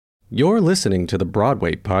You're listening to the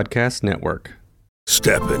Broadway Podcast Network.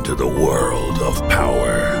 Step into the world of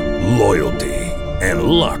power, loyalty, and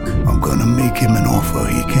luck. I'm gonna make him an offer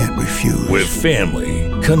he can't refuse. With family,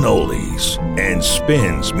 cannolis, and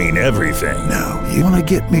spins mean everything. Now, you wanna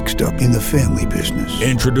get mixed up in the family business.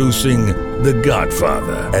 Introducing The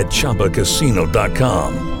Godfather at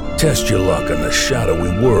ChumbaCasino.com. Test your luck in the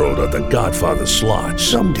shadowy world of The Godfather slot.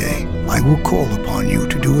 Someday, I will call upon you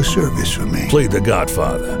to do a service for me. Play The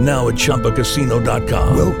Godfather, now at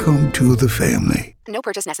ChumbaCasino.com. Welcome to the family. No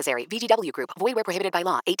purchase necessary. VGW Group. Void where prohibited by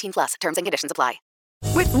law. 18 plus. Terms and conditions apply.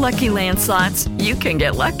 With Lucky Land Slots, you can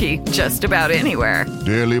get lucky just about anywhere.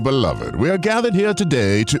 Dearly beloved, we are gathered here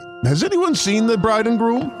today to... Has anyone seen the bride and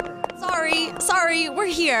groom? Sorry, we're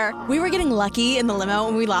here. We were getting lucky in the limo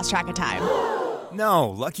and we lost track of time. No,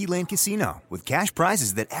 Lucky Land Casino, with cash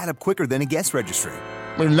prizes that add up quicker than a guest registry.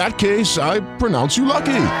 In that case, I pronounce you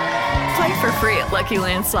lucky. Play for free at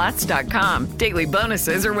LuckyLandSlots.com. Daily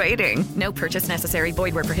bonuses are waiting. No purchase necessary.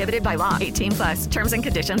 Void where prohibited by law. 18 plus. Terms and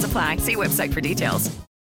conditions apply. See website for details.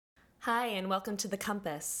 Hi, and welcome to The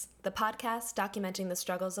Compass, the podcast documenting the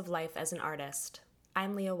struggles of life as an artist.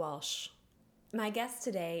 I'm Leah Walsh. My guest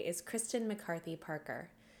today is Kristin McCarthy Parker.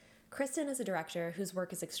 Kristin is a director whose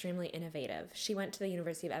work is extremely innovative. She went to the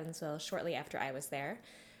University of Evansville shortly after I was there,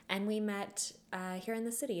 and we met here in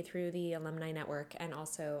the city through the alumni network and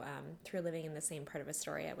also through living in the same part of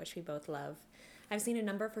Astoria, which we both love. I've seen a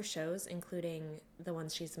number of her shows, including the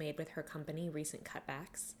ones she's made with her company, Recent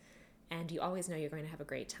Cutbacks, and you always know you're going to have a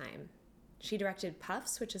great time. She directed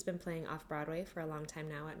Puffs, which has been playing off-Broadway for a long time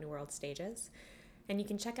now at New World Stages, and you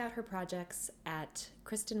can check out her projects at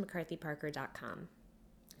KristinMcCarthyParker.com.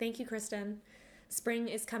 Thank you, Kristin. Spring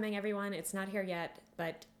is coming, everyone. It's not here yet,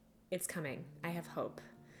 but it's coming. I have hope.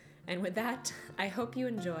 And with that, I hope you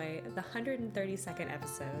enjoy the 132nd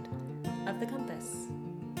episode of The Compass.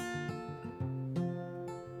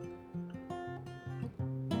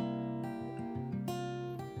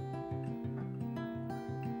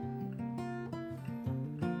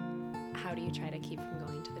 How do you try to keep from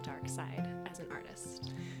going to the dark side as an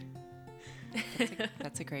artist?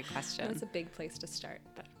 That's a great question. That's a big place to start.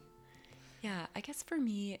 But yeah, I guess for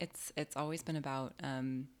me, it's always been about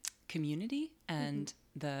community and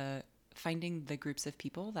the finding the groups of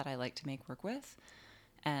people that I like to make work with.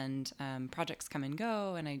 And projects come and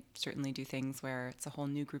go, and I certainly do things where it's a whole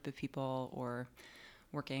new group of people or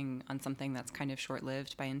working on something that's kind of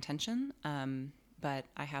short-lived by intention. But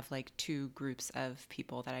I have like two groups of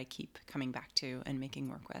people that I keep coming back to and making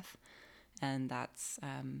work with. And that's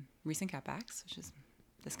Recent Cutbacks, which is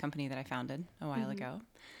this company that I founded a while ago.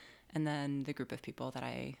 And then the group of people that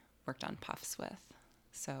I worked on Puffs with.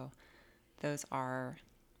 So those are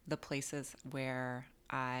the places where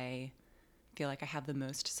I feel like I have the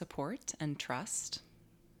most support and trust.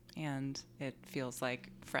 And it feels like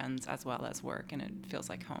friends as well as work, and it feels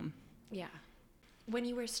like home. yeah. When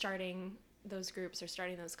you were starting those groups or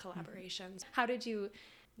starting those collaborations, how did you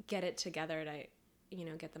get it together to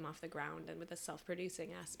get them off the ground, and with the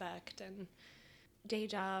self-producing aspect and day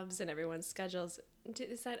jobs and everyone's schedules?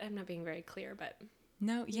 Is that, I'm not being very clear, but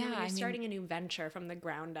no, yeah, when you're starting a new venture from the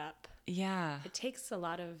ground up, yeah, it takes a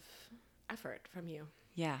lot of effort from you.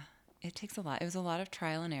 Yeah, it takes a lot. It was a lot of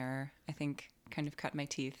trial and error. I think kind of cut my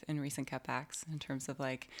teeth in Recent Cutbacks in terms of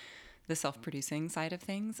like the self-producing side of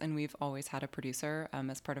things. And we've always had a producer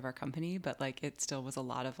as part of our company, but like it still was a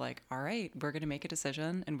lot of like, all right, we're going to make a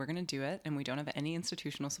decision and we're going to do it. And we don't have any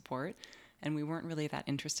institutional support. And we weren't really that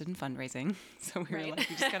interested in fundraising. So we were like,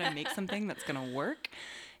 we just got to make something that's going to work.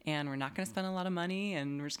 And we're not going to spend a lot of money.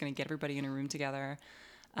 And we're just going to get everybody in a room together.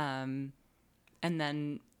 And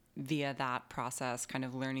then via that process, kind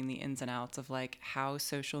of learning the ins and outs of like how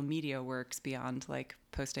social media works beyond like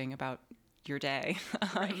posting about your day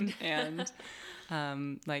and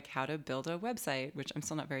like how to build a website, which I'm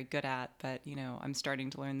still not very good at, but I'm starting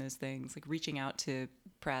to learn those things, like reaching out to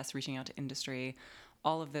press, reaching out to industry,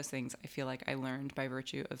 all of those things I feel like I learned by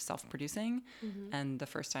virtue of self-producing. And the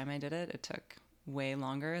first time I did it, it took way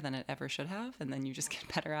longer than it ever should have. And then you just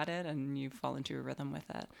get better at it and you fall into a rhythm with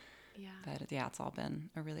it. Yeah. But yeah, it's all been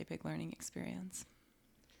a really big learning experience.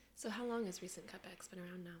 So how long has Recent Cutbacks been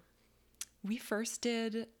around now? We first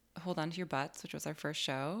did Hold On to Your Butts, which was our first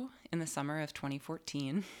show, in the summer of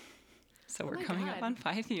 2014. So we're coming up on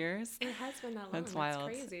 5 years. It has been that long. That's wild.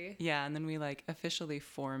 That's crazy. Yeah, and then we like officially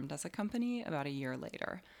formed as a company about a year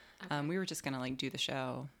later. Okay. We were just going to like do the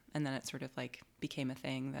show, and then it sort of like became a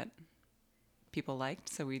thing that people liked.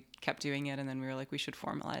 So we kept doing it, and then we were like, we should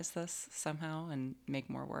formalize this somehow and make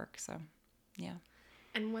more work. So, yeah.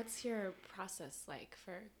 And what's your process like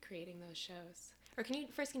for creating those shows? Or can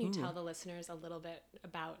you tell the listeners a little bit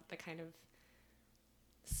about the kind of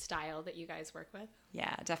style that you guys work with?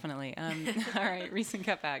 Yeah, definitely. All right, recent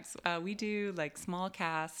cutbacks. We do like small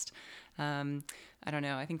cast. I don't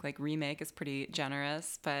know. I think like remake is pretty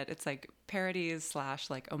generous, but it's like parodies /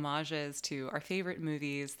 like homages to our favorite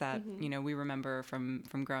movies that we remember from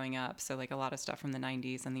growing up. So like a lot of stuff from the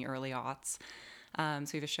 90s and the early aughts.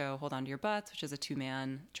 So we have a show, Hold On to Your Butts, which is a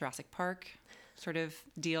 2-man Jurassic Park sort of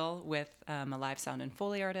deal with a live sound and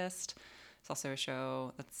Foley artist. It's also a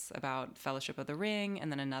show that's about Fellowship of the Ring,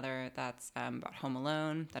 and then another that's about Home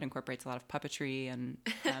Alone that incorporates a lot of puppetry and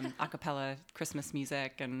a cappella Christmas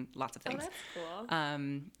music and lots of things. Oh, that's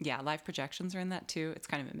cool. Yeah, live projections are in that too. It's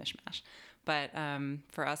kind of a mishmash. But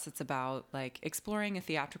for us, it's about like exploring a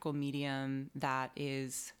theatrical medium that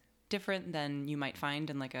is different than you might find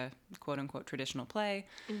in like a quote unquote traditional play,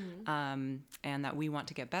 and that we want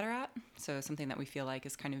to get better at. So something that we feel like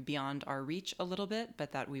is kind of beyond our reach a little bit,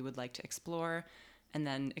 but that we would like to explore, and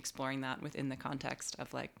then exploring that within the context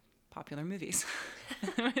of like popular movies,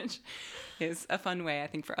 which is a fun way, I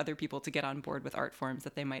think, for other people to get on board with art forms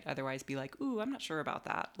that they might otherwise be like, ooh, I'm not sure about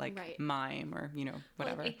that, like mime or,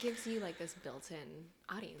 whatever. Well, it gives you like this built-in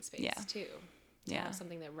audience base too. Yeah.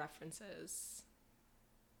 Something that references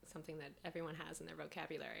something that everyone has in their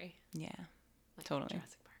vocabulary. Yeah, like totally.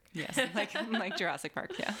 Jurassic Park. Yes, like Jurassic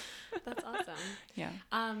Park. Yeah, that's awesome. Yeah.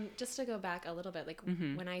 Just to go back a little bit, like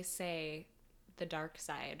when I say the dark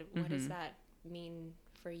side, what does that mean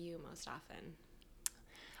for you most often?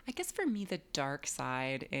 I guess for me, the dark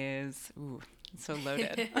side is so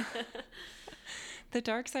loaded. The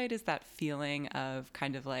dark side is that feeling of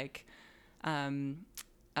kind of like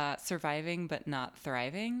surviving but not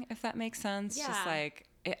thriving, if that makes sense. Yeah. Just like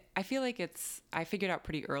I feel like I figured out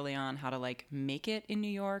pretty early on how to like make it in New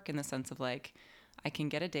York, in the sense of like I can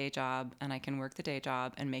get a day job and I can work the day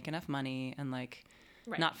job and make enough money and like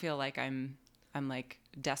not feel like I'm like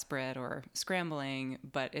desperate or scrambling,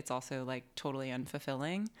 but it's also like totally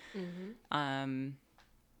unfulfilling. And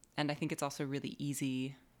I think it's also really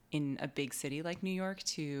easy in a big city like New York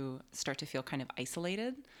to start to feel kind of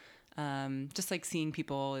isolated. Just like seeing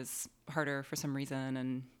people is harder for some reason,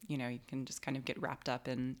 and you can just kind of get wrapped up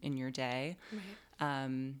in your day.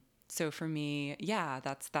 So for me,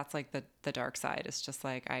 that's like the dark side. It's just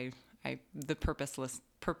like the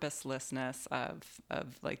purposelessness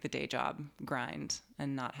of like the day job grind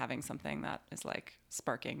and not having something that is like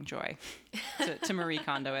sparking joy. to Marie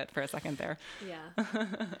Kondo it for a second there. Yeah.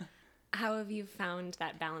 How have you found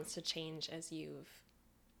that balance to change as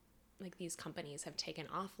like these companies have taken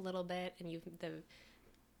off a little bit, and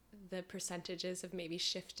the percentages have maybe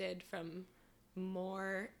shifted from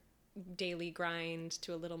more daily grind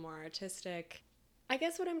to a little more artistic? I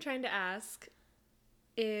guess what I'm trying to ask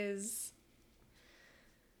is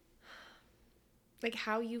like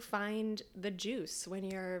how you find the juice when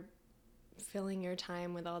you're filling your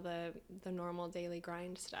time with all the normal daily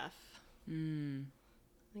grind stuff.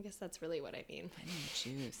 I guess that's really what I mean. Finding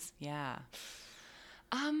the juice. Yeah.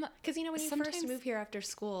 Because when you first move here after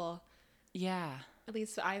school, at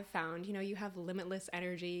least I've found, you have limitless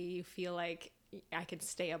energy. You feel like I could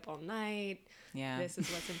stay up all night. Yeah, this is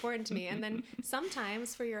what's important to me. And then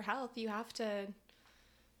sometimes for your health, you have to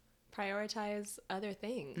prioritize other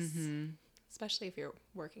things, especially if you're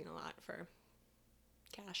working a lot for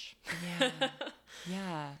cash.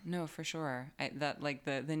 Yeah, no, for sure. That like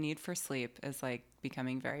the need for sleep is like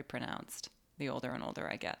becoming very pronounced the older and older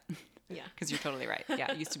I get. Yeah. Because you're totally right.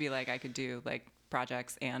 Yeah. It used to be like I could do like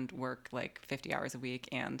projects and work like 50 hours a week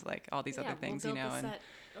and like all these other things, we'll build the and set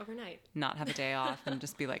overnight. Not have a day off and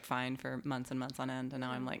just be like fine for months and months on end. And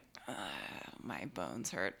now I'm like, my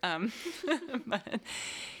bones hurt. But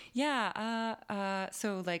yeah.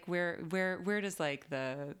 So like where does like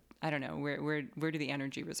I don't know, where do the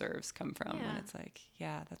energy reserves come from? Yeah. And it's like,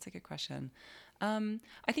 that's a good question.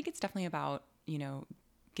 I think it's definitely about,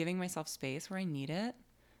 giving myself space where I need it.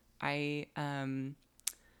 I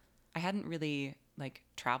hadn't really like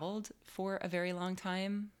traveled for a very long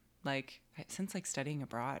time, like since like studying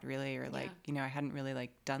abroad really, or like, I hadn't really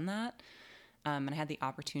like done that. And I had the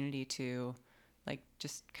opportunity to like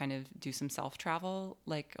just kind of do some self-travel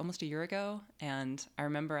like almost a year ago. And I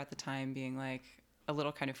remember at the time being like a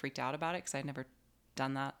little kind of freaked out about it because I'd never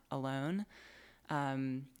done that alone.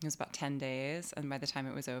 It was about 10 days. And by the time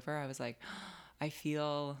it was over, I was like, I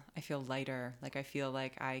feel lighter. Like I feel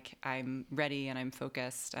like I'm ready and I'm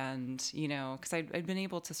focused, and because I'd been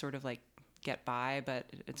able to sort of like get by, but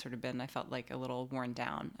it's sort of been, I felt like a little worn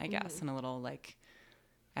down, I guess, and a little like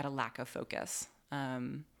at a lack of focus.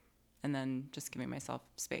 And then just giving myself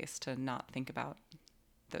space to not think about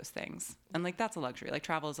those things. And like, that's a luxury. Like,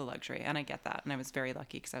 travel is a luxury, and I get that. And I was very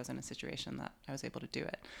lucky because I was in a situation that I was able to do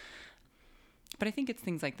it. But I think it's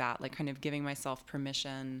things like that, like kind of giving myself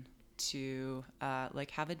permission to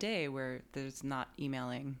like have a day where there's not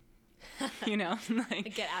emailing, you know,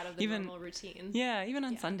 like get out of the normal routine. Yeah, even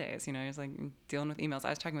on Sundays, you know, it's like dealing with emails. I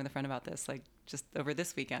was talking with a friend about this, like just over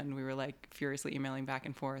this weekend, we were like furiously emailing back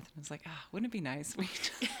and forth. And I was like, wouldn't it be nice we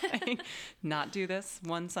just like, not do this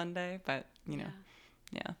one Sunday? But you know,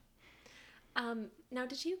 yeah. Now,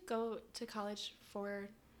 did you go to college for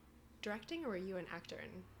directing, or were you an actor?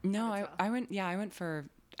 No, I went for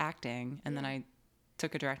acting, and then I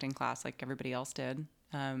took a directing class like everybody else did,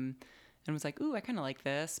 and was like, ooh, I kind of like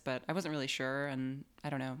this, but I wasn't really sure. And I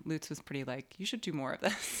don't know, Lutz was pretty like, you should do more of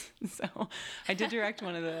this. So I did direct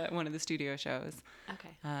one of the studio shows. Okay.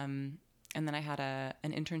 And then I had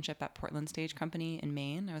an internship at Portland Stage Company in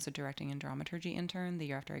Maine. I was a directing and dramaturgy intern the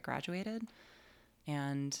year after I graduated.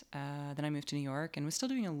 And then I moved to New York and was still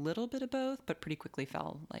doing a little bit of both, but pretty quickly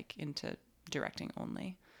fell like into directing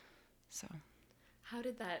only. So how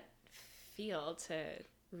did that feel to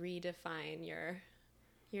redefine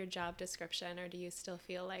your job description, or do you still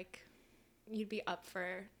feel like you'd be up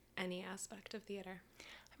for any aspect of theater?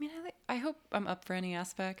 I mean, I hope I'm up for any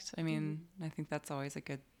aspect. I mean, I think that's always a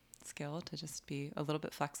good skill, to just be a little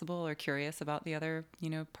bit flexible or curious about the other, you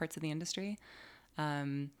know, parts of the industry.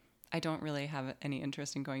 I don't really have any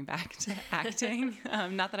interest in going back to acting.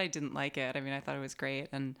 Not that I didn't like it. I mean, I thought it was great,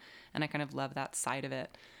 and I kind of love that side of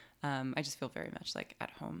it. I just feel very much like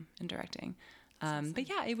at home in directing. Awesome. But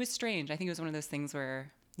yeah, it was strange. I think it was one of those things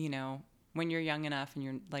where, you know, when you're young enough and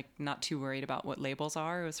you're like not too worried about what labels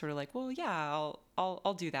are, it was sort of like, well, yeah,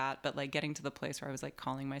 I'll do that. But like getting to the place where I was like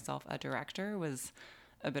calling myself a director was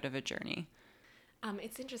a bit of a journey.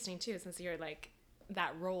 It's interesting too, since you're like,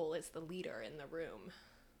 that role is the leader in the room.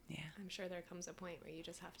 Yeah. I'm sure there comes a point where you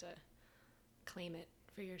just have to claim it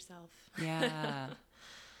for yourself. Yeah.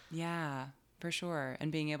 Yeah, for sure.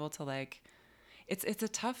 And being able to like, it's a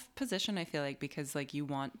tough position, I feel like, because like you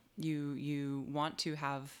want to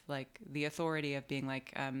have like the authority of being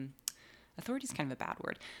like, authority is kind of a bad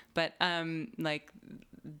word, but like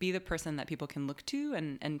be the person that people can look to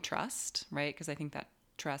and trust, right? Because I think that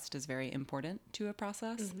trust is very important to a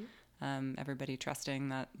process. Everybody trusting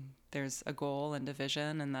that there's a goal and a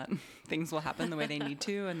vision, and that things will happen the way they need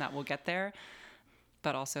to, and that we'll get there.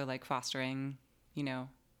 But also like fostering, you know,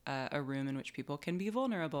 a room in which people can be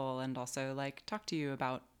vulnerable and also like talk to you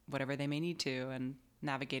about whatever they may need to, and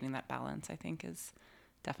navigating that balance, I think, is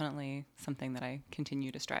definitely something that I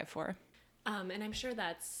continue to strive for. And I'm sure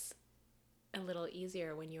that's a little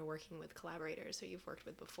easier when you're working with collaborators who you've worked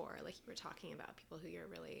with before, like you were talking about, people who you're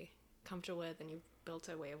really comfortable with and you've built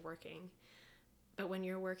a way of working. But when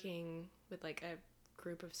you're working with like a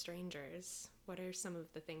group of strangers, what are some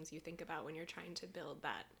of the things you think about when you're trying to build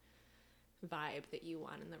that vibe that you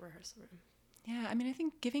want in the rehearsal room? Yeah, I mean, I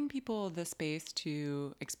think giving people the space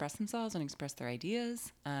to express themselves and express their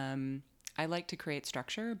ideas. I like to create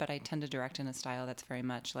structure, but I tend to direct in a style that's very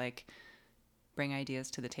much like bring ideas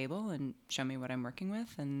to the table and show me what I'm working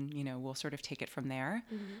with, and, you know, we'll sort of take it from there,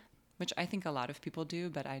 which I think a lot of people do,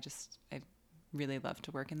 but I really love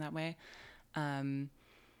to work in that way. And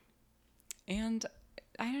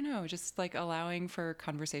I don't know, just like allowing for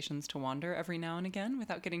conversations to wander every now and again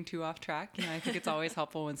without getting too off track. You know, I think it's always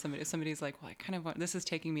helpful when somebody's like, well, I kind of want, this is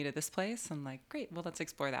taking me to this place. And like, great, well, let's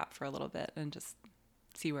explore that for a little bit and just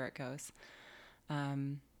see where it goes.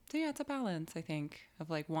 So yeah, it's a balance, I think, of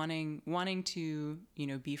like wanting to, you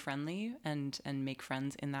know, be friendly and make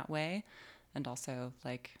friends in that way. And also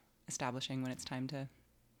like establishing when it's time to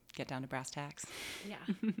get down to brass tacks. Yeah.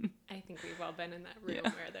 I think we've all been in that room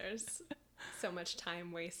where there's so much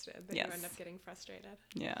time wasted that you end up getting frustrated.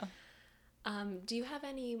 Yeah. Do you have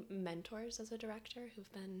any mentors as a director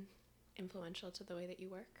who've been influential to the way that you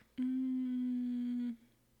work?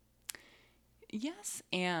 Yes.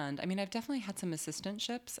 And I mean, I've definitely had some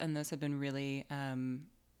assistantships, and those have been really,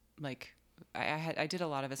 like, I did a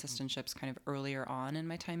lot of assistantships kind of earlier on in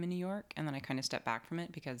my time in New York, and then I kind of stepped back from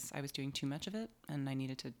it because I was doing too much of it and I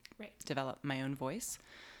needed to develop my own voice.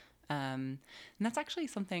 And that's actually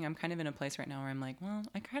something I'm kind of in a place right now where I'm like, well,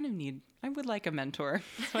 I would like a mentor.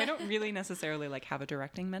 So I don't really necessarily like have a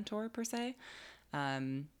directing mentor per se.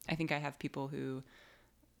 I think I have people who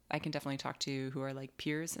I can definitely talk to who are like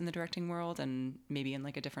peers in the directing world and maybe in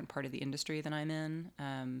like a different part of the industry than I'm in,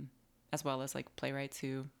 as well as like playwrights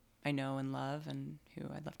who I know and love and who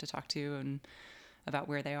I'd love to talk to and about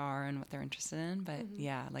where they are and what they're interested in. But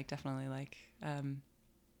yeah, like definitely like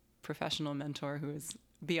professional mentor who is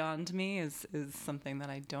beyond me is something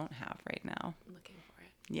that I don't have right now. Looking for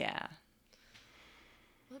it. Yeah.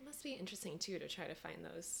 Well, it must be interesting too to try to find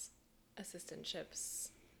those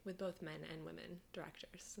assistantships with both men and women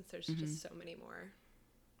directors, since there's just so many more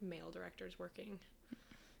male directors working,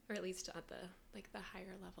 or at least at the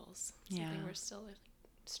higher levels. Something we're still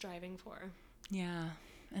striving for. Yeah,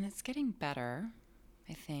 and it's getting better,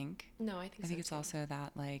 I think. No, I think it's also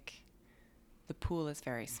that like the pool is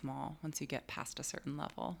very small once you get past a certain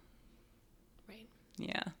level. Right.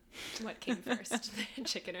 Yeah. What came first, the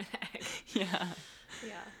chicken or the egg? Yeah.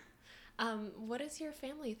 Yeah. What does your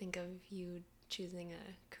family think of you choosing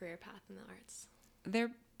a career path in the arts?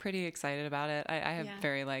 They're pretty excited about it. I have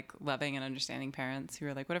very like loving and understanding parents who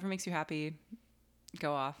are like, whatever makes you happy,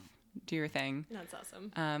 go off, do your thing. That's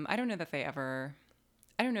awesome. I don't know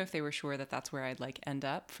if they were sure that that's where I'd like end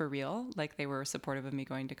up for real. Like they were supportive of me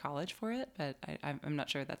going to college for it, but I'm not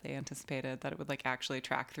sure that they anticipated that it would like actually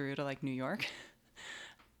track through to like New York.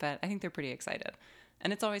 But I think they're pretty excited.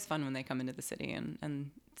 And it's always fun when they come into the city and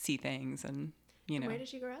see things and, you know. Where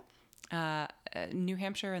did you grow up? New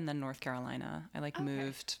Hampshire and then North Carolina. I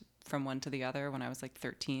moved from one to the other when I was like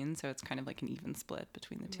 13, so it's kind of like an even split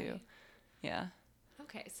between the two. Yeah.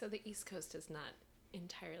 Okay, so the East Coast is not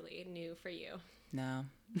entirely new for you. No.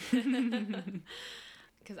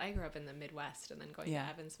 Because I grew up in the Midwest, and then going to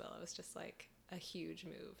Evansville, it was just like a huge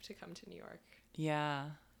move to come to New York. Yeah.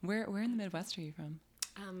 Where in the Midwest are you from?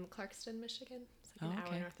 Clarkston, Michigan. It's like an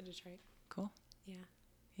hour north of Detroit. Cool. Yeah.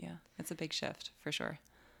 Yeah. It's a big shift for sure.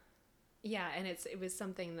 Yeah, and it was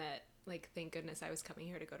something that, like, thank goodness I was coming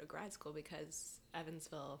here to go to grad school, because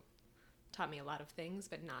Evansville taught me a lot of things,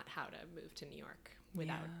 but not how to move to New York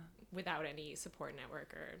without any support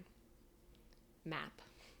network or map.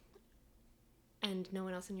 And no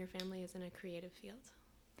one else in your family is in a creative field?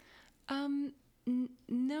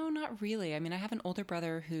 No, not really. I mean, I have an older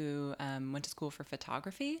brother who went to school for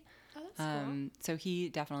photography. Oh, that's cool. So he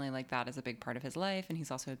definitely like that is a big part of his life, and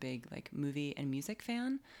he's also a big like movie and music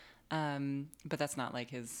fan. But that's not like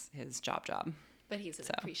his job. But he's an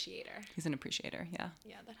appreciator. He's an appreciator, yeah.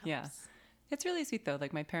 Yeah, that helps. Yeah. It's really sweet though.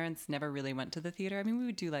 Like my parents never really went to the theater. I mean, we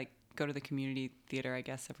would do like go to the community theater, I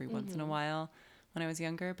guess, every once in a while when I was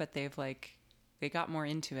younger, but they got more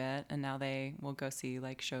into it, and now they will go see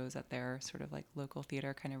like shows at their sort of like local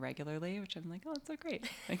theater kind of regularly, which I'm like, oh, it's so great.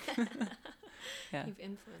 Like, yeah. You've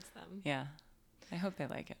influenced them. Yeah. I hope they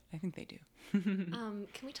like it. I think they do. Can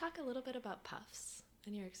we talk a little bit about Puffs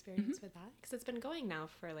and your experience with that? Because it's been going now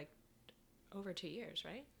for like over 2 years,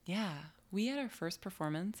 right? Yeah. We had our first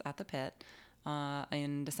performance at the Pit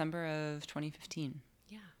in December of 2015.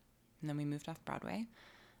 Yeah. And then we moved off Broadway.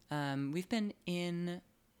 We've been in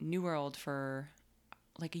New World for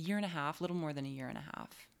like a year and a half, a little more than a year and a half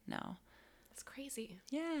now. That's crazy.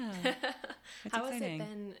 Yeah. How has it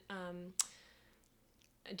been?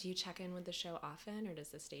 Do you check in with the show often, or does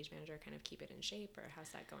the stage manager kind of keep it in shape, or how's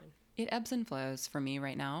that going? It ebbs and flows for me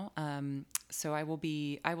right now. So I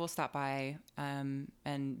will stop by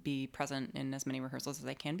and be present in as many rehearsals as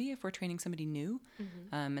I can be if we're training somebody new,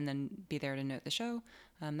 and then be there to note the show.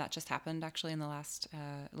 That just happened actually in the last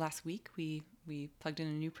week. We plugged in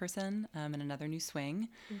a new person and another new swing.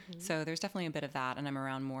 So there's definitely a bit of that, and I'm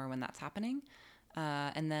around more when that's happening.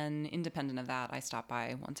 And then independent of that, I stop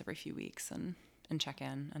by once every few weeks and check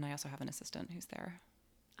in. And I also have an assistant who's there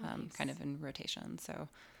Nice. kind of in rotation. So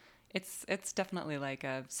it's definitely like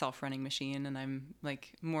a self-running machine, and I'm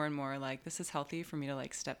like more and more like, this is healthy for me to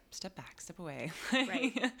like step back, step away.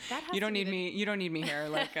 Right. That has you don't need me here.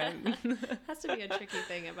 Like has to be a tricky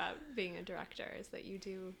thing about being a director, is that you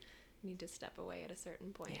do need to step away at a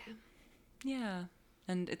certain point. Yeah.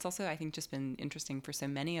 And it's also, I think, just been interesting for so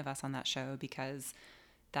many of us on that show, because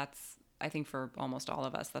that's, I think for almost all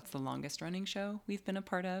of us, that's the longest running show we've been a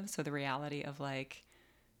part of. So the reality of like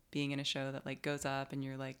being in a show that like goes up and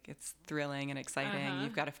you're like, it's thrilling and exciting.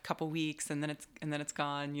 You've got a couple weeks and then it's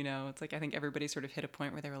gone, you know. It's like, I think everybody sort of hit a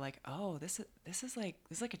point where they were like, oh, this is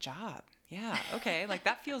like a job. Yeah. Okay. Like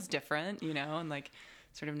that feels different, you know, and like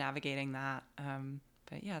sort of navigating that.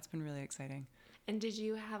 But yeah, it's been really exciting. And did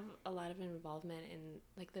you have a lot of involvement in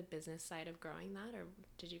like the business side of growing that, or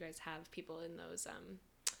did you guys have people in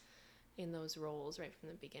those roles right from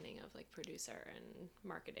the beginning of like producer and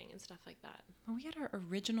marketing and stuff like that? Well, we had our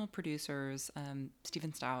original producers,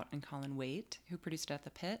 Stephen Stout and Colin Waite, who produced it at the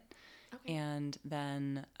Pit. Okay. And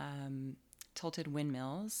then Tilted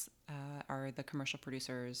Windmills are the commercial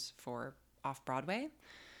producers for Off-Broadway.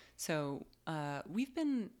 So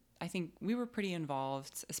I think we were pretty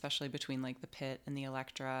involved, especially between like the Pit and the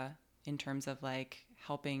Electra, in terms of like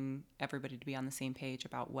helping everybody to be on the same page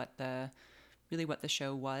about what the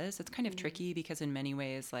show was. It's kind of tricky because in many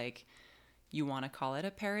ways, like, you want to call it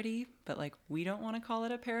a parody, but like we don't want to call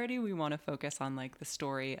it a parody. We want to focus on like the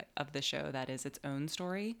story of the show that is its own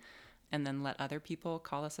story, and then let other people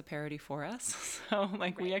call us a parody for us. So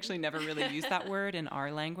like we actually never really use that word in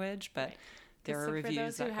our language, but there are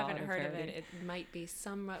reviews that call it a parody. For those who haven't heard of it, it might be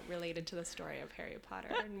somewhat related to the story of Harry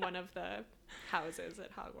Potter in one of the houses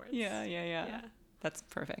at Hogwarts. Yeah. That's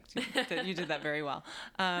perfect. You did that very well.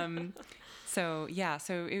 So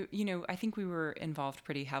it, I think we were involved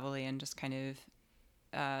pretty heavily in just kind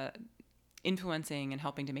of influencing and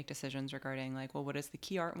helping to make decisions regarding like, well, what does the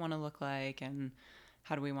key art want to look like, and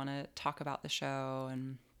how do we want to talk about the show,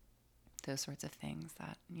 and those sorts of things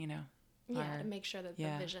that, to make sure that the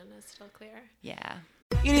vision is still clear. Yeah.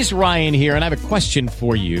 It is Ryan here, and I have a question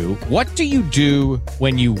for you. What do you do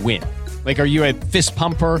when you win? Like, are you a fist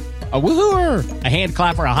pumper, a woohooer, a hand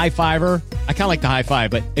clapper, a high fiver? I kind of like the high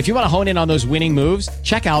five, but if you want to hone in on those winning moves,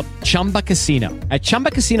 check out Chumba Casino. At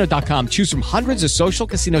ChumbaCasino.com, choose from hundreds of social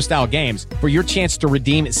casino-style games for your chance to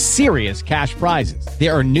redeem serious cash prizes.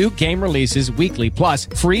 There are new game releases weekly, plus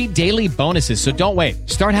free daily bonuses. So don't wait.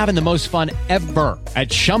 Start having the most fun ever at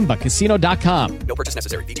ChumbaCasino.com. No purchase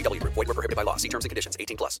necessary. VGW. Void where prohibited by law. See terms and conditions.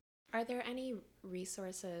 18+. Are there any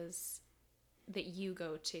resources that you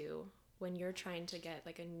go to when you're trying to get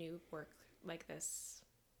like a new work like this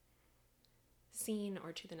seen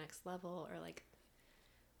or to the next level, or like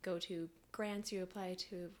go to grants you apply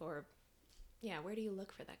to, or where do you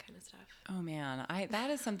look for that kind of stuff? Oh man, that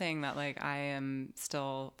is something that like I am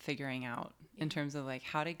still figuring out in terms of like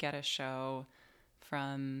how to get a show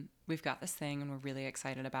from we've got this thing and we're really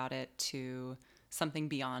excited about it to something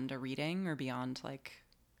beyond a reading or beyond like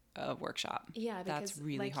a workshop. Yeah, because that's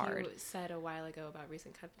really like hard. You said a while ago about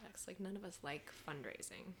recent cutbacks, like none of us like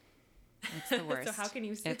fundraising. It's the worst. So how can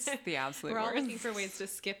you? It's the absolute worst. We're all looking for ways to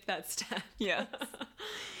skip that step. Yeah,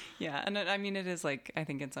 yeah, and I mean it is like I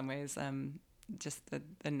think in some ways just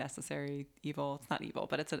a necessary evil. It's not evil,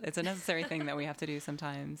 but it's a necessary thing that we have to do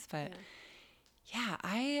sometimes. But yeah,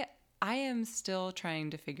 I am still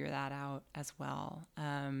trying to figure that out as well.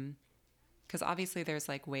 Because obviously there's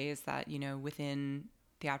like ways that within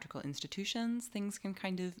theatrical institutions, things can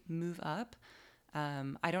kind of move up.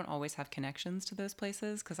 I don't always have connections to those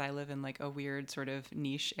places because I live in like a weird sort of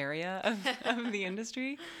niche area of the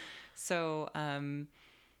industry. So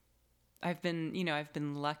I've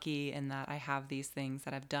been lucky in that I have these things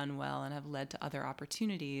that I've done well and have led to other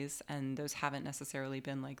opportunities, and those haven't necessarily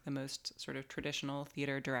been like the most sort of traditional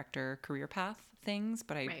theater director career path things,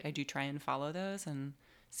 but I do try and follow those and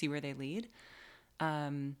see where they lead.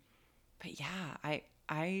 But yeah,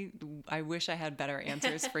 I wish I had better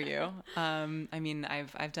answers for you. I mean,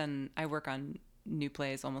 I work on new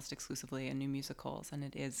plays almost exclusively and new musicals, and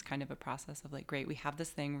it is kind of a process of like, great, we have this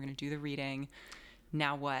thing, we're going to do the reading.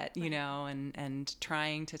 Now what, and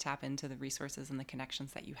trying to tap into the resources and the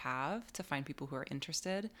connections that you have to find people who are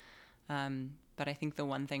interested. But I think the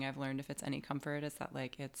one thing I've learned, if it's any comfort, is that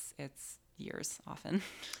like it's years often.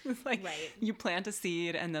 It's like you plant a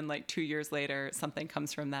seed and then like 2 years later something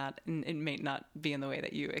comes from that, and it may not be in the way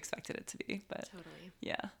that you expected it to be, but totally.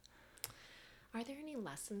 Yeah. Are there any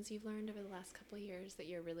lessons you've learned over the last couple of years that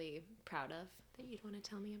you're really proud of that you'd want to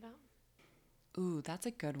tell me about? Ooh, that's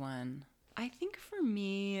a good one. I think for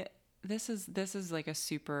me, this is like a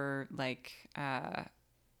super like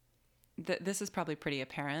this is probably pretty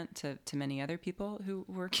apparent to many other people who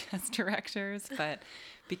work as directors, but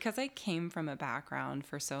because I came from a background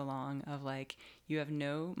for so long of like, you have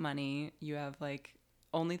no money, you have like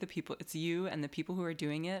only the people, it's you and the people who are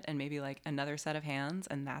doing it and maybe like another set of hands,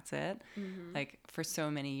 and that's it. Mm-hmm. Like for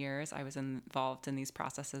so many years I was involved in these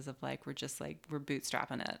processes of like, we're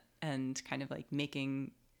bootstrapping it and kind of like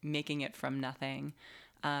making it from nothing.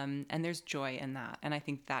 And there's joy in that. And I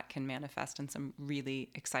think that can manifest in some really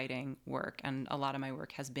exciting work. And a lot of my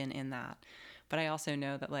work has been in that. But I also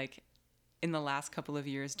know that like in the last couple of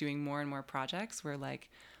years doing more and more projects where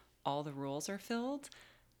like all the roles are filled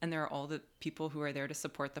and there are all the people who are there to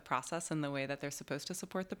support the process in the way that they're supposed to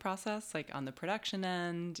support the process, like on the production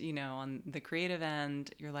end, on the creative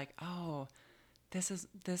end, you're like, oh, this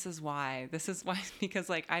is why, because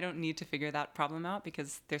like, I don't need to figure that problem out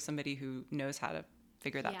because there's somebody who knows how to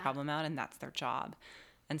figure that problem out, and that's their job.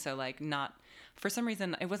 And so like, not for some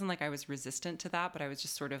reason, it wasn't like I was resistant to that, but I was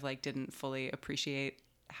just sort of like, didn't fully appreciate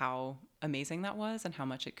how amazing that was and how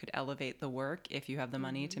much it could elevate the work if you have the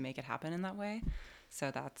money to make it happen in that way. So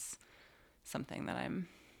that's something that I'm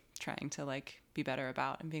trying to like be better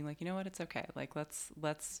about and being like, you know what, it's okay. Like, let's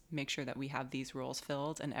make sure that we have these roles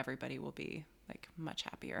filled and everybody will be like much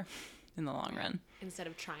happier in the long run. Instead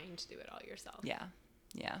of trying to do it all yourself. Yeah.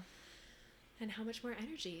 Yeah. And how much more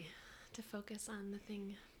energy to focus on the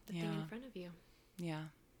thing the thing in front of you. Yeah.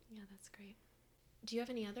 Yeah, that's great. Do you have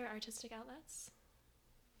any other artistic outlets?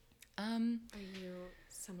 Are you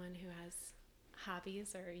someone who has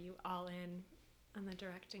hobbies, or are you all in on the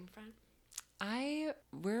directing front?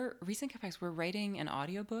 We're Recent Cutbacks, we're writing an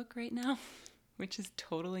audiobook right now, which is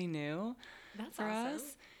totally new. That's for awesome.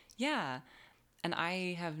 us. Yeah. And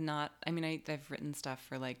I have not, I mean, I've written stuff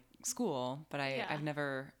for like school, but I've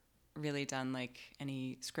never really done like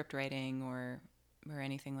any script writing or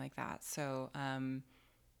anything like that. So,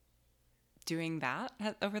 doing that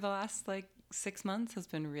over the last like 6 months has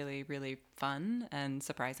been really, really fun and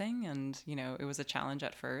surprising. And, you know, it was a challenge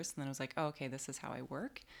at first, and then I was like, oh, okay, this is how I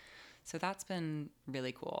work. So that's been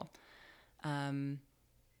really cool.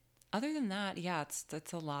 Other than that, yeah,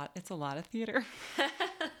 it's a lot of theater.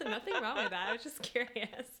 Nothing wrong with that. I was just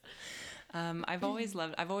curious. I've always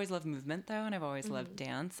loved movement though, and I've always loved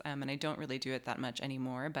dance. And I don't really do it that much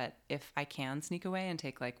anymore, but if I can sneak away and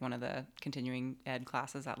take like one of the continuing ed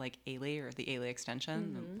classes at like Ailey or the Ailey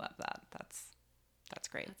extension, love that. That's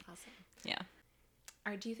great. That's awesome. Yeah.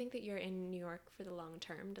 Do you think that you're in New York for the long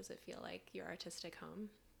term? Does it feel like your artistic home?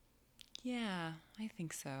 Yeah, I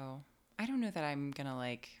think so. I don't know that I'm gonna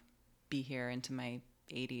like be here into my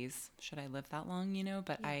 80s should I live that long, you know,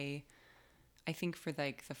 but yeah. I think for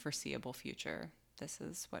like the foreseeable future, this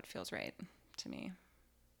is what feels right to me.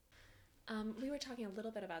 We were talking a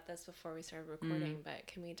little bit about this before we started recording, but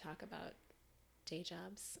can we talk about day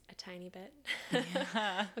jobs a tiny bit?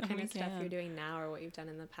 Yeah, what kind of stuff you're doing now, or what you've done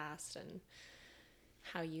in the past, and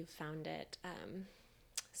how you found it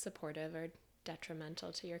supportive or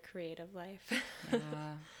detrimental to your creative life? Yeah.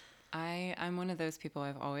 I'm one of those people.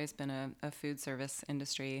 I've always been a food service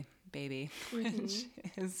industry baby, which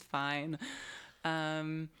is fine. It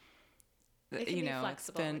can be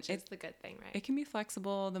flexible, which is the good thing, right? It can be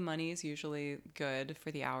flexible. The money is usually good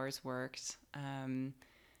for the hours worked. And,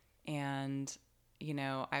 you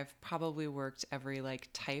know, I've probably worked every like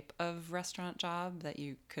type of restaurant job that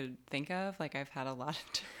you could think of. Like I've had a lot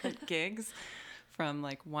of different gigs, from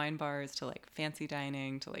like wine bars to like fancy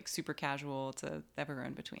dining to like super casual to everywhere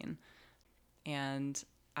in between. And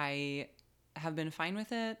I have been fine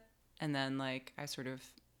with it. And then like I sort of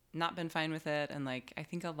not been fine with it. And like I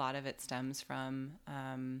think a lot of it stems from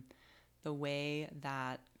the way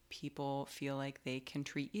that people feel like they can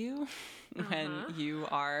treat you when you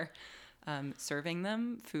are serving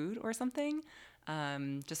them food or something.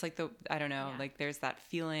 Just like I don't know, like there's that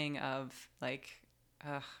feeling of like,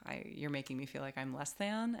 you're making me feel like I'm less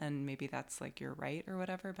than, and maybe that's like you're right or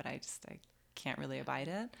whatever, but I can't really abide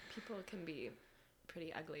it. People can be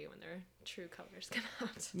pretty ugly when their true colors come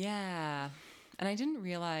out. Yeah. And I didn't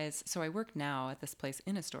realize, so I work now at this place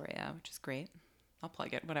in Astoria, which is great. I'll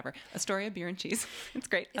plug it, whatever. Astoria Beer and Cheese. It's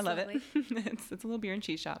great. I love it. It's a little beer and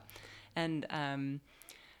cheese shop. And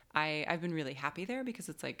I've been really happy there because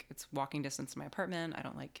it's walking distance to my apartment. I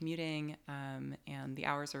don't like commuting, and the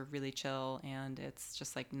hours are really chill, and it's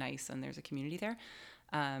just like nice, and there's a community there.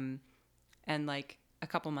 And like a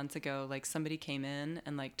couple months ago, like somebody came in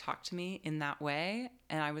and like talked to me in that way,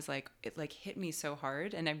 and I was like, it like hit me so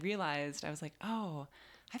hard, and I realized, I was like, oh,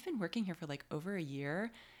 I've been working here for like over a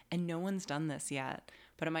year, and no one's done this yet.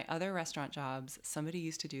 But at my other restaurant jobs, somebody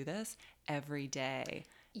used to do this every day.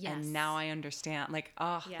 Yes. And now I understand, like,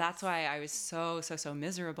 that's why I was so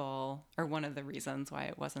miserable, or one of the reasons why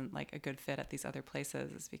it wasn't like a good fit at these other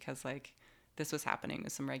places, is because like this was happening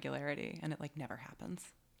with some regularity, and it like never happens.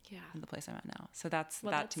 Yeah. In the place I'm at now. So that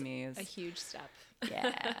to me is a huge step.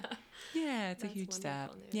 Yeah. Yeah, it's a huge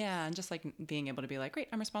step. News. Yeah. And just like being able to be like, great,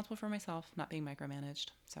 I'm responsible for myself, not being micromanaged.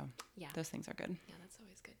 So yeah, those things are good. Yeah, that's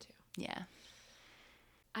always good too. Yeah.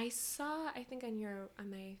 I saw, I think on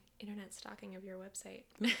my internet stalking of your website,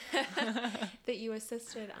 that you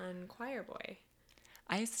assisted on Choir Boy.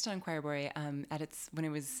 I assisted on Choir Boy when it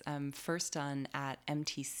was first done at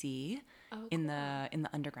MTC in the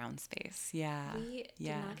underground space. Yeah, we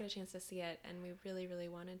did not get a chance to see it, and we really, really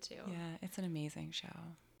wanted to. Yeah, it's an amazing show.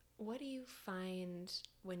 What do you find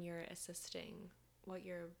when you're assisting? What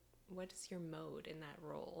is your mode in that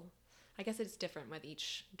role? I guess it's different with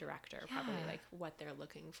each director, probably like what they're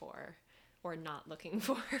looking for or not looking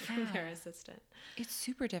for from their assistant. It's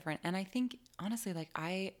super different. And I think, honestly, like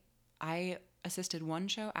I assisted one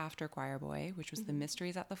show after Choir Boy, which was The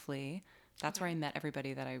Mysteries at the Flea. That's where I met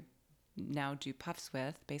everybody that I now do puffs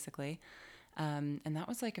with, basically. And that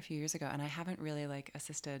was like a few years ago, and I haven't really like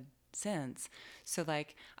assisted since. So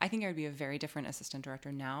like, I think I would be a very different assistant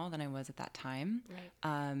director now than I was at that time.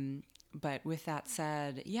 Right. But with that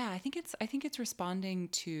said, yeah, I think it's responding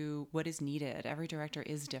to what is needed. Every director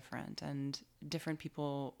is different, and different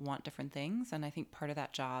people want different things. And I think part of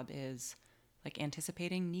that job is like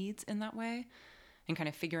anticipating needs in that way and kind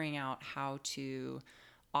of figuring out how to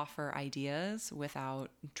offer ideas without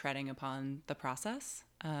treading upon the process.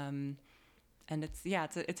 And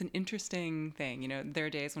it's an interesting thing. You know, there are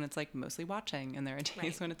days when it's like mostly watching, and there are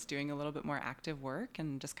days when it's doing a little bit more active work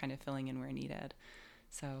and just kind of filling in where needed.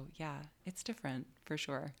 So yeah, it's different for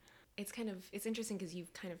sure. It's interesting because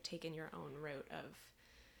you've kind of taken your own route of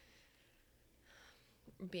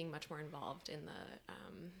being much more involved in the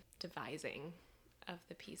devising of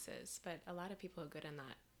the pieces, but a lot of people are good in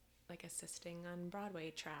that, like assisting on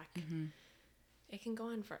Broadway track. It can go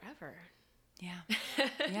on forever. Yeah.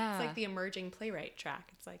 It's like the emerging playwright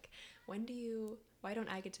track. It's like, why don't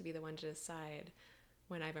I get to be the one to decide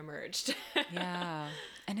when I've emerged? Yeah.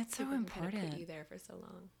 And it's so important. Kind of put you there for so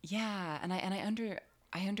long. Yeah. And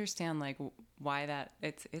I understand like why that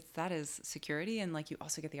that is security, and like you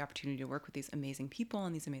also get the opportunity to work with these amazing people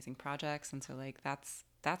and these amazing projects, and so like that's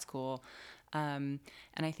cool. And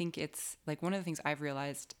I think it's like one of the things I've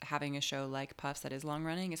realized having a show like Puffs that is long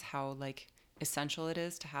running is how like essential it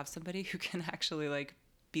is to have somebody who can actually like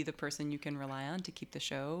be the person you can rely on to keep the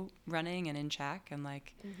show running and in check and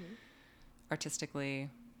like artistically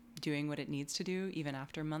doing what it needs to do even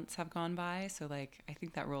after months have gone by. So like I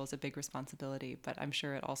think that role is a big responsibility, but I'm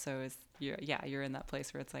sure it also is you're in that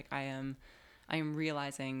place where it's like I am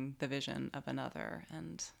realizing the vision of another,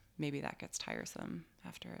 and maybe that gets tiresome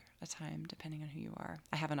after a time depending on who you are.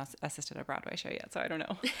 I haven't assisted a Broadway show yet, so I don't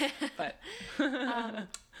know. But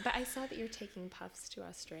but I saw that you're taking Puffs to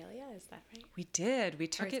Australia, is that right? We did. We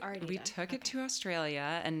took it to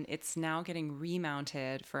Australia, and it's now getting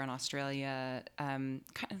remounted for an Australia kind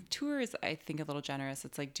of tour is I think a little generous.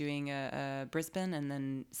 It's like doing a Brisbane and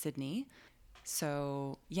then Sydney.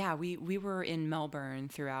 So yeah, we were in Melbourne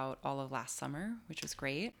throughout all of last summer, which was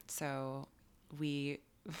great. So we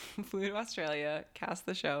flew to Australia, cast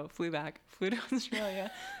the show, flew back, flew to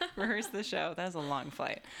Australia, rehearsed the show. That was a long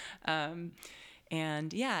flight. And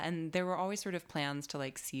there were always sort of plans to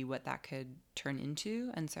like see what that could turn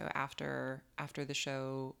into. And so after the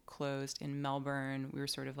show closed in Melbourne, we were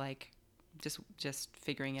sort of like just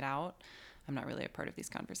figuring it out. I'm not really a part of these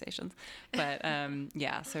conversations, but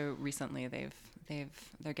so recently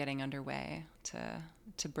they're getting underway to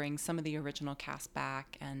bring some of the original cast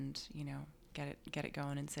back and, you know, get it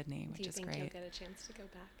going in Sydney, which is great. Do you think you'll get a chance to go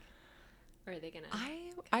back? Or are they gonna?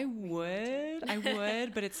 I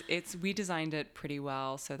would, but it's we designed it pretty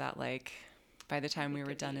well so that like by the time we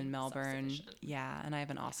were done in Melbourne, and I have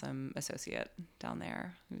an awesome associate down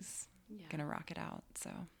there who's gonna rock it out. So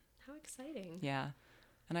how exciting! Yeah,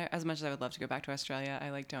 and as much as I would love to go back to Australia, I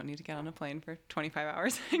like don't need to get on a plane for 25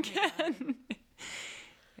 hours again.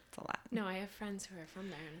 It's a lot. No, I have friends who are from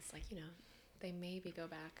there, and it's like, you know, they maybe go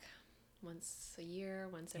back once a year,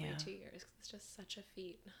 once every 2 years. It's just such a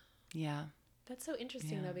feat. Yeah. That's so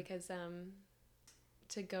interesting though, because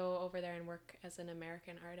to go over there and work as an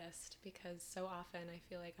American artist, because so often I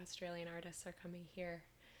feel like Australian artists are coming here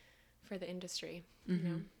for the industry, you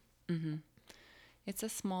know? Mm-hmm. It's a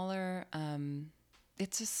smaller,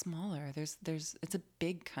 it's a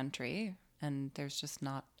big country, and there's just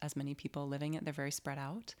not as many people living it. They're very spread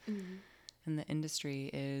out. Mm-hmm. And the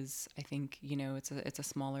industry is, I think, you know, it's a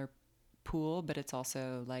smaller pool, but it's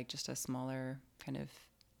also like just a smaller kind of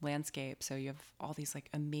landscape. So you have all these like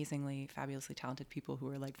amazingly, fabulously talented people who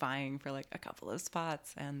are like vying for like a couple of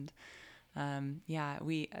spots. And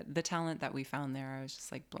the talent that we found there, I was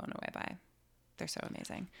just like blown away by. They're so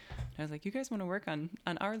amazing. And I was like, you guys want to work on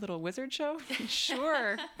our little wizard show?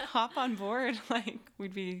 Sure. Hop on board. Like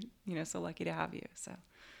we'd be, you know, so lucky to have you. So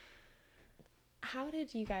how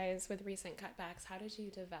did you guys, with recent cutbacks, how did you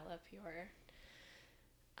develop your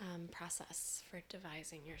process for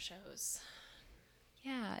devising your shows?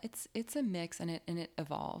 Yeah, it's a mix, and it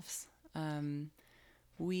evolves.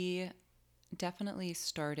 We definitely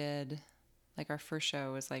started, like our first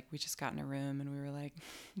show was like we just got in a room and we were like,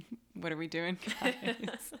 what are we doing,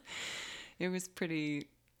 guys? It was pretty.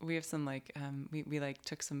 We have some like we like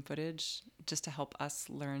took some footage just to help us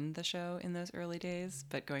learn the show in those early days,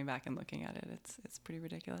 but going back and looking at it, it's pretty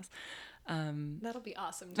ridiculous. That'll be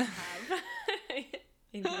awesome to have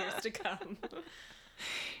in years to come.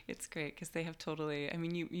 It's great because they have totally, I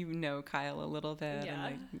mean, you know Kyle a little bit, and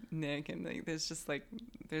like Nick, and like there's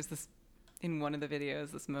this in one of the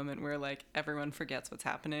videos, this moment where like everyone forgets what's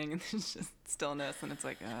happening and there's just stillness, and it's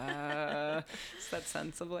like it's that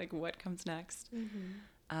sense of like what comes next.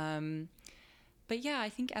 Mm-hmm. But yeah, I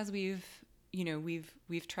think as we've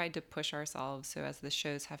tried to push ourselves, so as the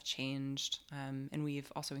shows have changed, and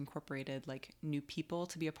we've also incorporated like new people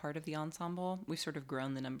to be a part of the ensemble, we've sort of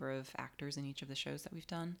grown the number of actors in each of the shows that we've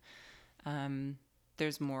done.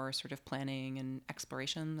 there's more sort of planning and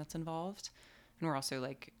exploration that's involved. And we're also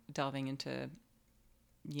like delving into,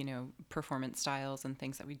 you know, performance styles and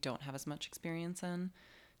things that we don't have as much experience in.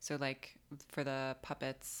 So like for the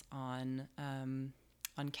puppets on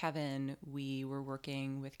Kevin, we were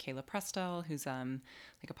working with Kayla Prestel, who's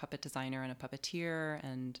like a puppet designer and a puppeteer,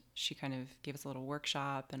 and she kind of gave us a little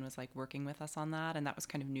workshop and was like working with us on that. And that was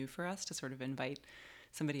kind of new for us to sort of invite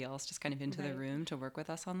somebody else just kind of into the room to work with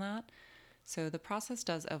us on that. So the process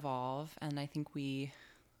does evolve, and I think the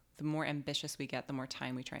more ambitious we get, the more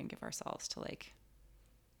time we try and give ourselves to like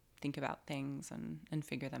think about things and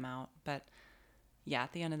figure them out. But yeah,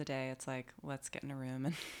 at the end of the day, it's like, let's get in a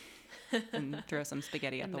room and throw some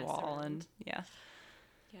spaghetti at the wall around. And yeah.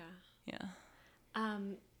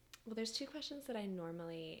 Well, there's two questions that I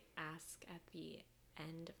normally ask at the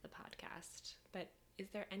end of the podcast, but is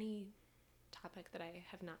there any topic that I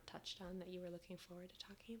have not touched on that you were looking forward to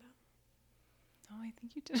talking about? Oh, I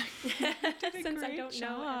think you did. Since I don't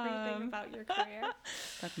know everything about your career.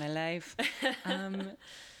 About my life.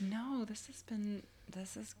 No, this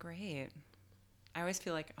is great. I always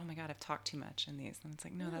feel like, oh my God, I've talked too much in these. And it's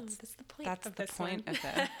like, no, that's the point of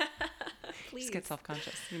it. Please. Just get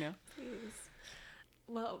self-conscious, you know? Please.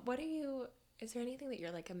 Well, is there anything that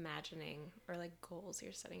you're like imagining or like goals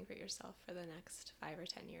you're setting for yourself for the next 5 or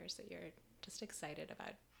 10 years that you're just excited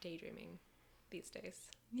about daydreaming these days?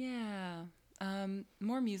 Yeah.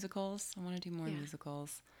 More musicals. I want to do more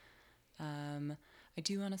musicals. I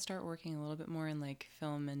do want to start working a little bit more in like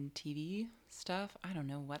film and TV stuff. I don't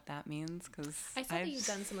know what that means because I saw that you've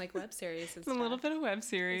done some like web series and stuff. A little bit of web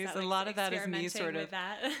series. That, like, a lot of that is me sort of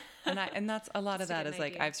that? and that's a lot of that is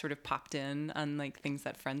like I've sort of popped in on like things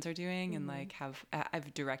that friends are doing and like I've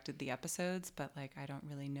directed the episodes, but like I don't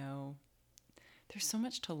really know. There's so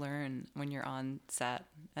much to learn when you're on set,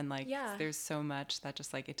 and like there's so much that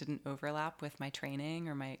just like it didn't overlap with my training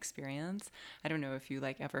or my experience. I don't know if you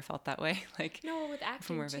like ever felt that way. Like no, with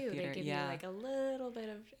acting too, they give you like a little bit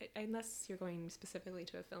of, unless you're going specifically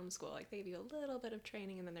to a film school, like they give you a little bit of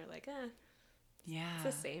training and then they're like, it's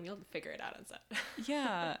the same. You'll figure it out on set.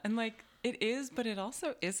 Yeah, and like it is, but it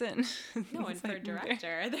also isn't. No, and for a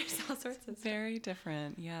director, there's all sorts of stuff. Very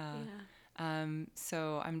different. Yeah.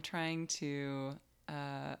 So I'm trying to,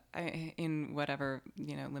 in whatever,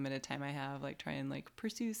 you know, limited time I have, like try and like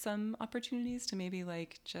pursue some opportunities to maybe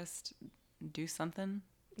like just do something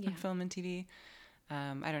in film and TV.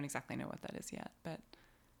 I don't exactly know what that is yet, but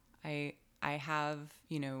I have,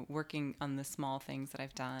 you know, working on the small things that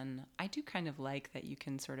I've done, I do kind of like that you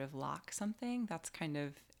can sort of lock something. That's kind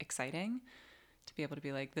of exciting to be able to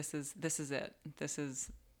be like, this is it. This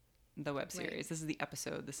is the web series. This is the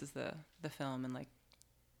episode. This is the film, and like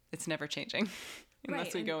it's never changing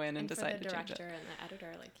unless we go in and decide to change it. For the director and the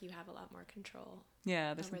editor, like you have a lot more control.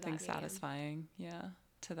 Yeah, there's something satisfying. Yeah,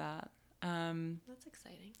 to that. That's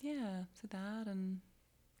exciting. Yeah, to that, and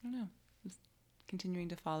I don't know, just continuing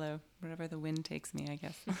to follow whatever the wind takes me, I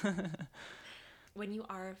guess. When you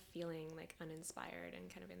are feeling like uninspired and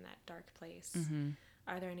kind of in that dark place,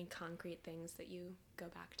 are there any concrete things that you go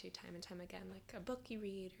back to time and time again, like a book you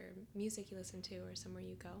read or music you listen to or somewhere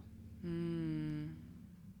you go?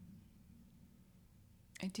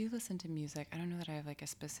 I do listen to music. I don't know that I have like a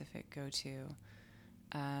specific go-to.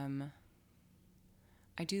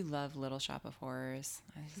 I do love Little Shop of Horrors.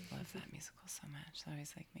 I just love that musical so much. That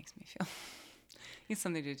always like makes me feel it's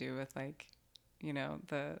something to do with like, you know,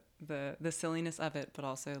 the silliness of it, but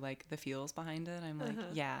also like the feels behind it. I'm like,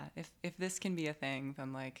 yeah, if this can be a thing,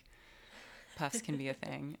 then like puffs can be a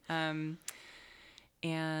thing.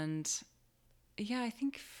 And yeah, I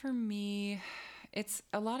think for me, it's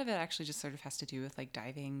a lot of it actually just sort of has to do with like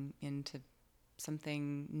diving into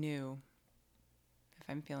something new. If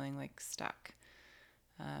I'm feeling like stuck,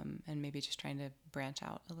 and maybe just trying to branch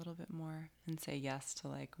out a little bit more and say yes to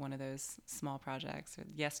like one of those small projects, or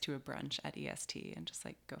yes to a brunch at EST, and just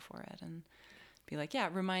like go for it and be like, yeah,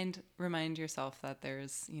 remind yourself that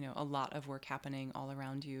there's, you know, a lot of work happening all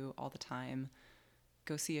around you all the time.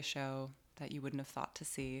 Go see a show that you wouldn't have thought to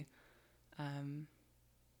see.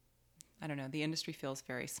 I don't know, the industry feels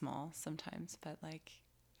very small sometimes, but like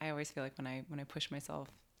I always feel like when I push myself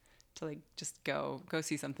to like just go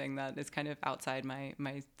see something that is kind of outside my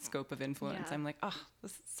scope of influence, I'm like, oh,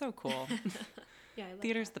 this is so cool. Yeah, I love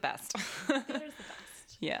Theater's that. the best. Theater's the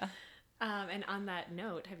best. Yeah. And on that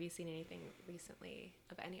note, have you seen anything recently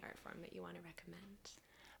of any art form that you want to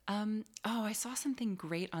recommend? I saw something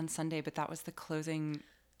great on Sunday, but that was the closing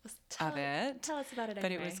of it. Tell us about it. But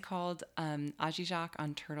anyway. it was called Ajijak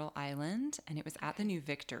on Turtle Island, and it was at the New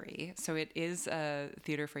Victory. So it is a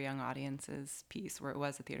theater for young audiences piece, or it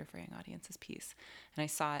was a theater for young audiences piece. And I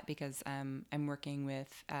saw it because I'm working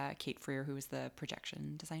with Kate Freer, who was the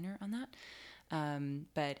projection designer on that.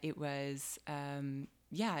 But it was,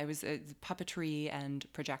 it was puppetry and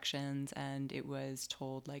projections, and it was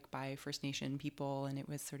told like by First Nation people, and it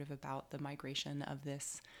was sort of about the migration of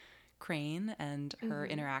this crane and her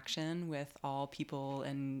interaction with all people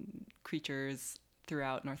and creatures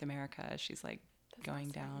throughout North America as she's like going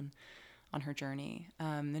down on her journey.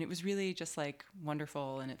 And it was really just like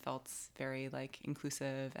wonderful, and it felt very like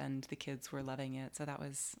inclusive, and the kids were loving it. So that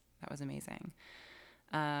was amazing.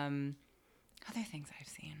 Other things I've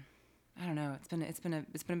seen, I don't know. It's been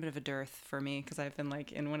a bit of a dearth for me because I've been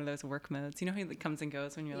like in one of those work modes. You know how it comes and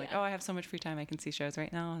goes when you're like, oh, I have so much free time, I can see shows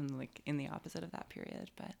right now, and like in the opposite of that period.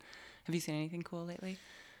 But have you seen anything cool lately?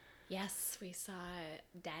 Yes, we saw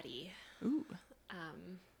Daddy. Ooh.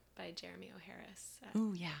 By Jeremy O'Harris.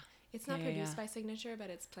 Ooh, yeah. It's not produced by Signature, but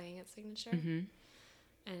it's playing at Signature.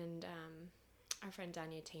 And our friend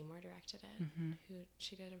Danya Taymor directed it.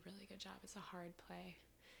 She did a really good job. It's a hard play.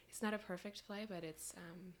 It's not a perfect play, but it's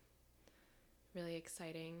really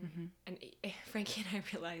exciting. And Frankie and I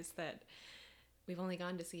realized that we've only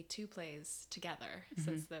gone to see 2 plays together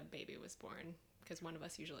since the baby was born, because one of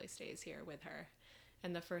us usually stays here with her.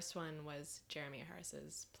 And the first one was Jeremy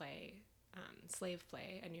Harris's play, Slave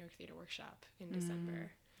Play, at New York Theater Workshop in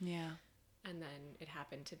December. Yeah. And then it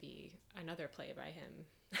happened to be another play by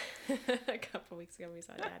him a couple weeks ago. We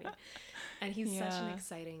saw Daddy. And he's such an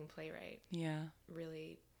exciting playwright. Yeah.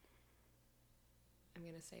 Really, I'm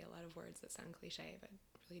going to say a lot of words that sound cliche, but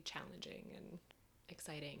really challenging and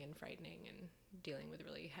exciting and frightening, and dealing with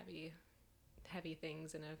really heavy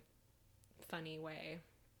things in a funny way.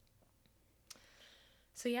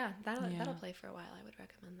 So that'll play for a while. I would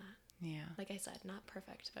recommend that. Yeah. Like I said, not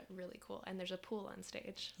perfect, but really cool. And there's a pool on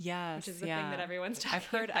stage. Yes. Which is the thing that everyone's talking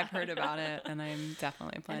about. I've heard about it, and I'm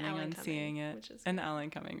definitely planning on seeing it. And Alan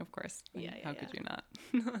Cumming, of course. How could you not?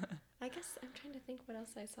 I guess I'm trying to think what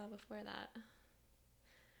else I saw before that.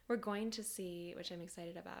 We're going to see, which I'm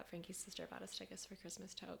excited about, Frankie's sister bought us tickets for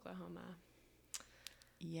Christmas to Oklahoma.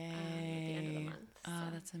 Yay. At the end of the month. Oh,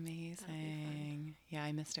 that's amazing. Yeah,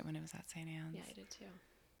 I missed it when it was at St. Anne's. Yeah, I did too.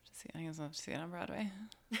 I guess I'll have to see it on Broadway.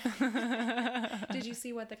 Did you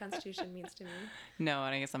see What the Constitution Means to Me? No,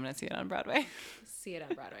 and I guess I'm going to see it on Broadway. See it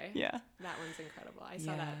on Broadway. Yeah. That one's incredible. I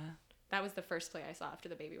saw that. That was the first play I saw after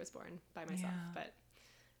the baby was born by myself, but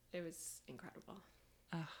it was incredible.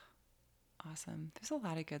 Oh, awesome. There's a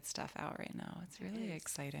lot of good stuff out right now. It's really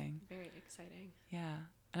exciting. Very exciting. Yeah.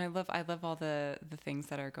 And I love all the things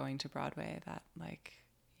that are going to Broadway that like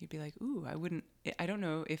you'd be like, ooh, I don't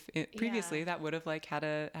know if previously that would have like had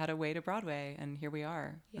a way to Broadway, and here we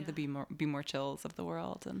are. And the be more chills of the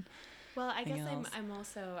world. And well, I guess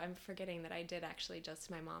I'm forgetting that I did actually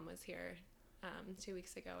my mom was here 2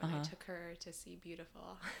 weeks ago, and I took her to see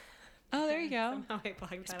Beautiful. Oh, there you go. Somehow I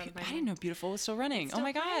blocked that out of my I didn't know Beautiful was still running. Still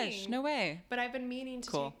my playing. Gosh, no way. But I've been meaning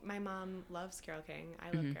to take, my mom loves Carole King.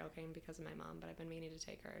 I love Carole King because of my mom, but I've been meaning to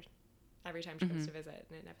take her every time she comes to visit,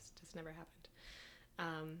 and it just never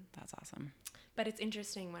happened. That's awesome. But it's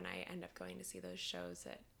interesting when I end up going to see those shows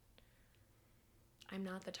that I'm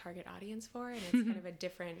not the target audience for, and it's kind of a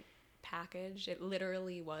different package. It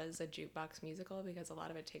literally was a jukebox musical because a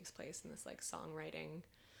lot of it takes place in this like songwriting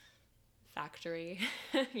factory,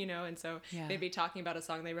 you know, and so they'd be talking about a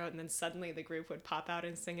song they wrote, and then suddenly the group would pop out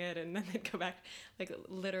and sing it, and then they'd go back. Like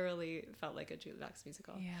literally felt like a jukebox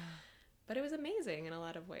musical. Yeah. But it was amazing in a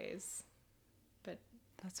lot of ways. But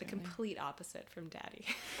that's the complete opposite from Daddy.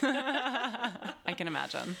 I can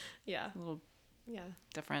imagine. Yeah. A little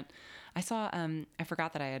different. I saw I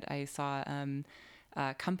forgot that I saw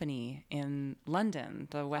Company in London,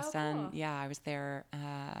 the West End. Yeah, I was there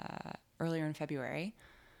earlier in February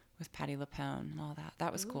with Patti LuPone and all that.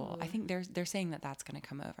 That was cool. I think they're saying that that's going to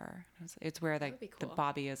come over. It's where like the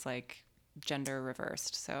Bobby is like gender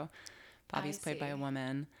reversed. So Bobby's played by a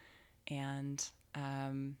woman, and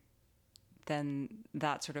then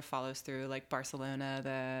that sort of follows through. Like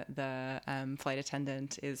Barcelona, the flight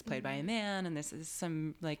attendant is played by a man, and this is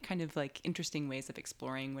some like kind of like interesting ways of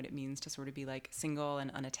exploring what it means to sort of be like single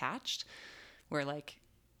and unattached, where like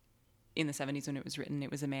in the 70s when it was written,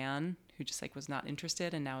 it was a man who just like was not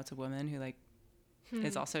interested, and now it's a woman who like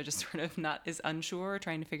is also just sort of is unsure,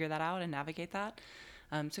 trying to figure that out and navigate that.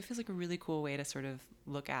 So it feels like a really cool way to sort of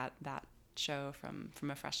look at that show from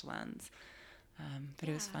a fresh lens. But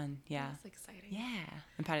it was fun. Yeah. That's exciting. Yeah.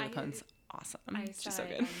 And Patti LuPone's awesome. I saw She's so it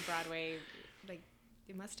good. on Broadway like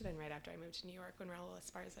it must have been right after I moved to New York when Raul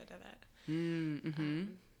Esparza did it. Mm-hmm.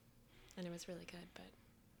 And it was really good, but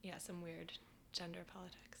yeah, some weird gender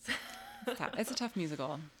politics. It's a tough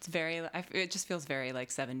musical. It's very, it just feels very like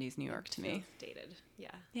 70s New York to me. Dated,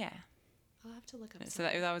 yeah. Yeah. I'll have to look up. So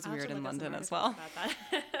that was weird in London as well.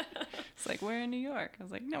 It's like, we're in New York. I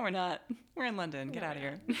was like, no, we're not. We're in London. Get out of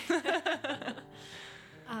here.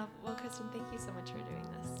 Well, Kristin, thank you so much for doing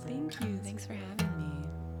this. Thank you. Thanks for having me.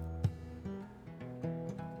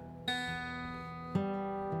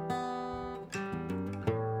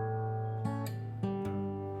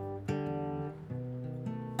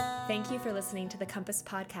 Thank you for listening to the Compass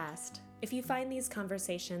Podcast. If you find these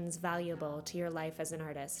conversations valuable to your life as an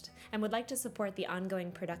artist and would like to support the ongoing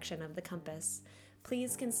production of The Compass,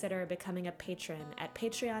 please consider becoming a patron at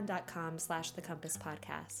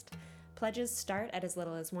patreon.com/thecompasspodcast. Pledges start at as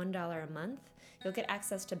little as $1 a month. You'll get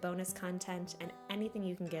access to bonus content, and anything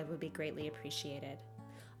you can give would be greatly appreciated.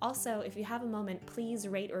 Also, if you have a moment, please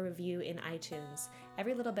rate or review in iTunes.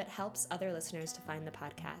 Every little bit helps other listeners to find the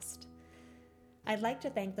podcast. I'd like to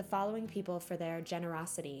thank the following people for their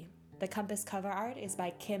generosity. The Compass cover art is by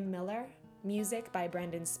Kim Miller, music by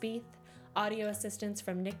Brendan Spieth, audio assistance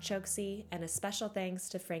from Nick Choksey, and a special thanks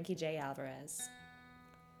to Frankie J. Alvarez.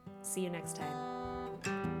 See you next time.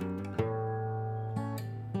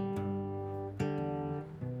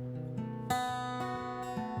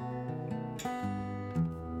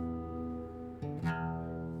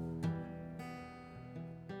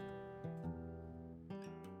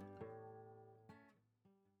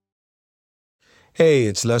 Hey,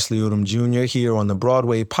 it's Leslie Odom Jr. here on the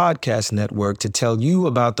Broadway Podcast Network to tell you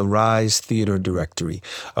about the Rise Theater Directory,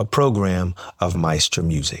 a program of Maestro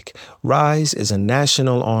Music. Rise is a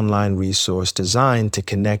national online resource designed to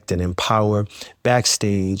connect and empower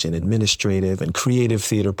backstage and administrative and creative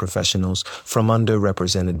theater professionals from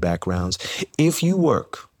underrepresented backgrounds. If you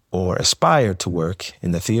work or aspire to work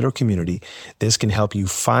in the theater community, this can help you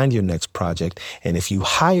find your next project. And if you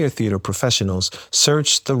hire theater professionals,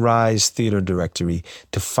 search the Rise Theater Directory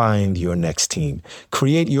to find your next team.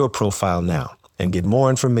 Create your profile now and get more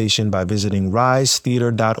information by visiting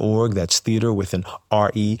risetheater.org. That's theater with an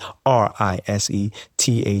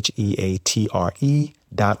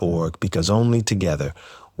risetheatre.org, because only together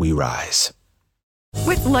we rise.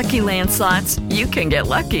 With Lucky Land Slots, you can get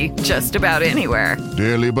lucky just about anywhere.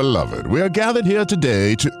 Dearly beloved, we are gathered here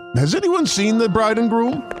today to... Has anyone seen the bride and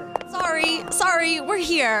groom? Sorry, we're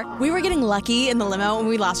here. We were getting lucky in the limo and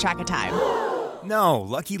we lost track of time. No,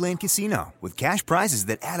 Lucky Land Casino, with cash prizes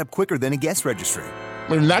that add up quicker than a guest registry.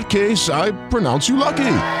 In that case, I pronounce you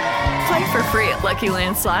lucky. Play for free at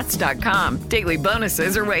LuckyLandSlots.com. Daily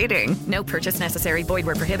bonuses are waiting. No purchase necessary. Void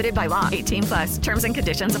where prohibited by law. 18+. Terms and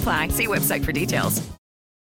conditions apply. See website for details.